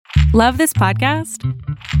Love this podcast?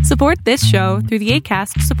 Support this show through the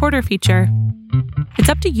Acast supporter feature. It's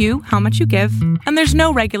up to you how much you give, and there's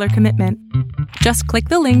no regular commitment. Just click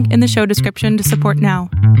the link in the show description to support now.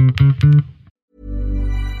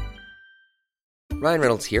 Ryan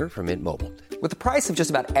Reynolds here from Mint Mobile. With the price of just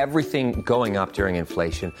about everything going up during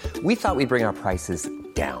inflation, we thought we'd bring our prices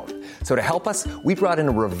down. So to help us, we brought in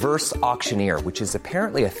a reverse auctioneer, which is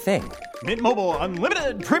apparently a thing. Mint Mobile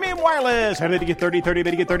Unlimited Premium Wireless. How to get 30, 30,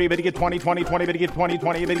 bit to get 30, bit to get 20, 20, 20, bit to get 20,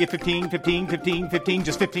 20, bit to get 15, 15, 15, 15,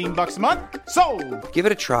 just $15 a month? Sold! Give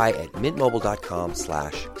it a try at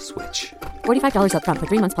mintmobile.com/switch. $45 up front for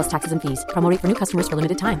 3 months plus taxes and fees. Promo rate for new customers for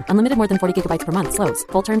limited time. Unlimited more than 40 gigabytes per month. Slows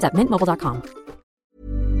full terms at mintmobile.com.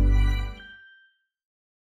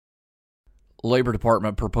 Labor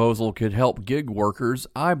Department proposal could help gig workers.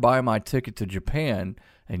 I buy my ticket to Japan,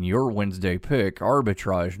 and your Wednesday pick,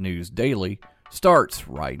 Arbitrage News Daily, starts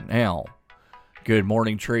right now. Good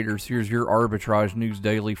morning, traders. Here's your Arbitrage News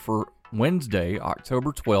Daily for Wednesday,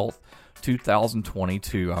 October 12th,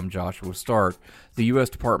 2022. I'm Joshua Stark. The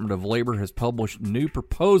U.S. Department of Labor has published a new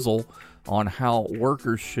proposal on how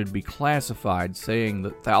workers should be classified, saying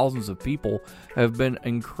that thousands of people have been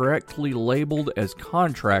incorrectly labeled as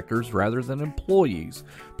contractors rather than employees,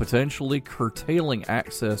 potentially curtailing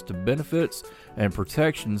access to benefits and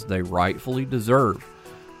protections they rightfully deserve.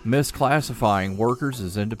 Misclassifying workers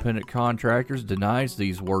as independent contractors denies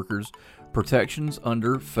these workers protections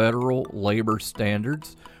under federal labor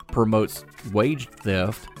standards, promotes wage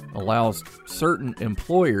theft, allows certain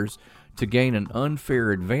employers to gain an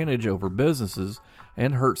unfair advantage over businesses,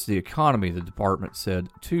 and hurts the economy, the department said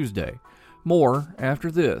Tuesday. More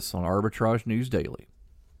after this on Arbitrage News Daily.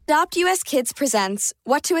 Adopt US Kids presents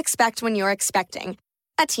What to Expect When You're Expecting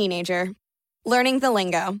a Teenager. Learning the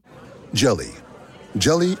lingo. Jelly.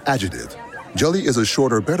 Jelly adjective. Jelly is a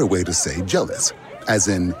shorter, better way to say jealous. As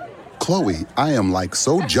in, Chloe, I am like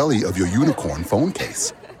so jelly of your unicorn phone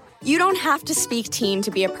case. You don't have to speak teen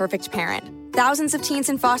to be a perfect parent. Thousands of teens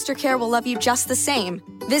in foster care will love you just the same.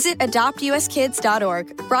 Visit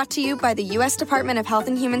adoptuskids.org, brought to you by the U.S. Department of Health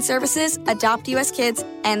and Human Services, Adopt U.S. Kids,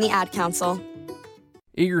 and the Ad Council.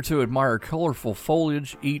 Eager to admire colorful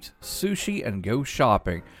foliage, eat sushi, and go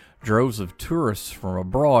shopping, droves of tourists from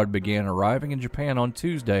abroad began arriving in Japan on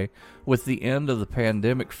Tuesday with the end of the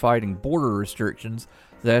pandemic fighting border restrictions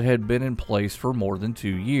that had been in place for more than 2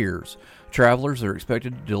 years. Travelers are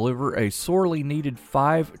expected to deliver a sorely needed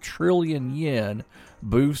 5 trillion yen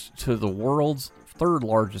boost to the world's third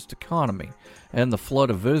largest economy, and the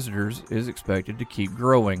flood of visitors is expected to keep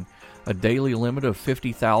growing. A daily limit of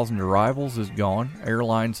 50,000 arrivals is gone.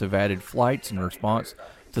 Airlines have added flights in response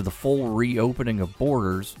to the full reopening of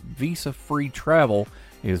borders. Visa-free travel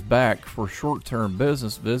is back for short-term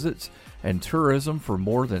business visits and tourism for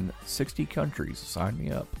more than 60 countries. Sign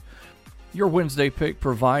me up. Your Wednesday pick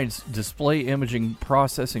provides display imaging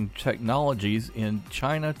processing technologies in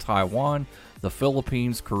China, Taiwan, the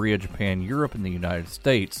Philippines, Korea, Japan, Europe, and the United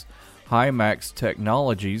States. Himax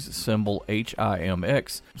Technologies, symbol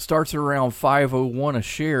HIMX, starts at around $5.01 a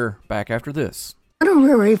share. Back after this.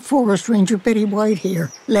 Honorary Forest Ranger Betty White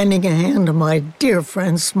here, lending a hand to my dear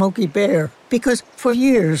friend Smokey Bear. Because for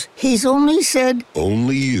years, he's only said,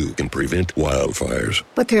 only you can prevent wildfires.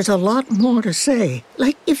 But there's a lot more to say.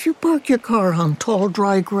 Like if you park your car on tall,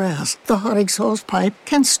 dry grass, the hot exhaust pipe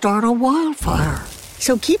can start a wildfire.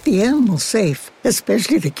 So keep the animals safe,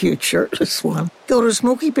 especially the cute shirtless one. Go to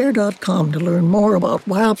SmokeyBear.com to learn more about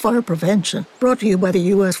wildfire prevention. Brought to you by the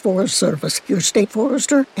U.S. Forest Service, your state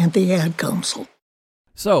forester, and the Ad Council.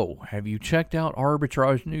 So, have you checked out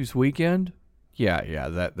Arbitrage News Weekend? Yeah,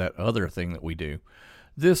 that other thing that we do.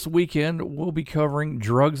 This weekend, we'll be covering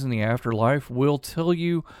drugs in the afterlife. We'll tell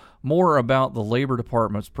you more about the Labor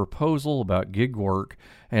Department's proposal about gig work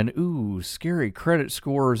and, scary credit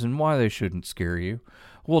scores and why they shouldn't scare you.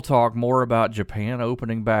 We'll talk more about Japan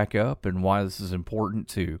opening back up and why this is important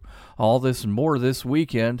too. All this and more this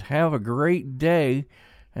weekend. Have a great day,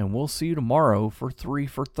 and we'll see you tomorrow for 3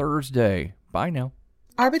 for Thursday. Bye now.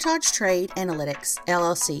 Arbitrage Trade Analytics,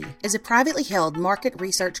 LLC, is a privately held market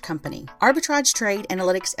research company. Arbitrage Trade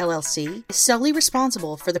Analytics, LLC, is solely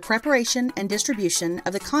responsible for the preparation and distribution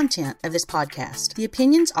of the content of this podcast. The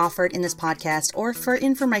opinions offered in this podcast are for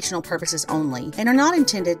informational purposes only and are not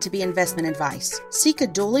intended to be investment advice. Seek a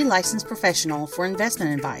duly licensed professional for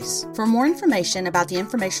investment advice. For more information about the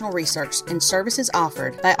informational research and services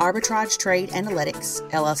offered by Arbitrage Trade Analytics,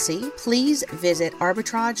 LLC, please visit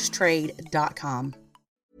arbitragetrade.com.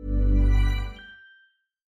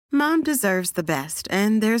 Mom deserves the best,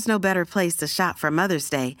 and there's no better place to shop for Mother's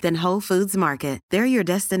Day than Whole Foods Market. They're your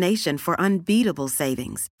destination for unbeatable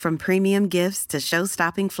savings, from premium gifts to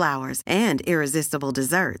show-stopping flowers and irresistible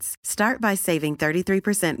desserts. Start by saving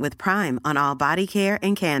 33% with Prime on all body care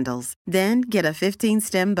and candles. Then get a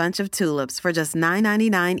 15-stem bunch of tulips for just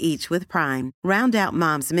 $9.99 each with Prime. Round out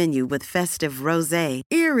Mom's menu with festive rosé,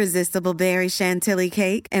 irresistible berry chantilly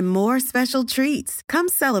cake, and more special treats. Come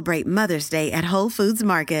celebrate Mother's Day at Whole Foods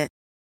Market.